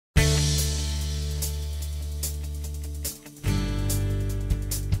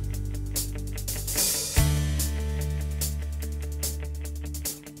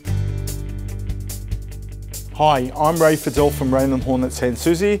Hi, I'm Raine from Raine Horne at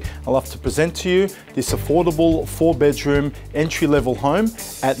Souci. I'd love to present to you this affordable 4-bedroom entry-level home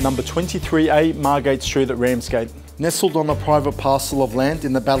at number 23A Margate Street at Ramsgate. Nestled on a private parcel of land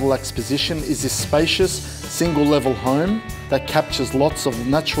in the battle axe position is this spacious single-level home that captures lots of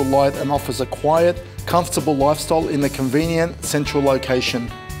natural light and offers a quiet, comfortable lifestyle in a convenient central location.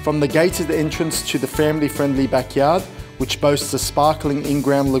 From the gated entrance to the family-friendly backyard, which boasts a sparkling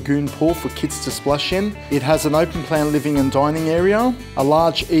in-ground lagoon pool for kids to splash in. It has an open-plan living and dining area, a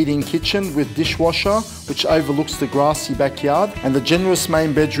large eating kitchen with dishwasher, which overlooks the grassy backyard, and the generous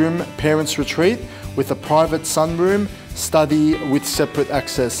main bedroom parents' retreat with a private sunroom, study with separate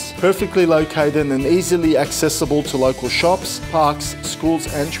access. Perfectly located and easily accessible to local shops, parks, schools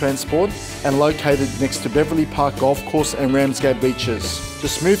and transport, and located next to Beverley Park Golf Course and Ramsgate beaches.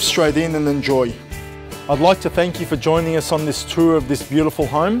 Just move straight in and enjoy. I'd like to thank you for joining us on this tour of this beautiful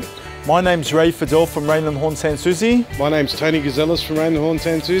home. My name's Raine from Raine Horne Souci. My name's Tony Gazellas from Raine Horne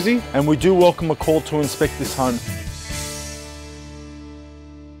Souci. And we do welcome a call to inspect this home.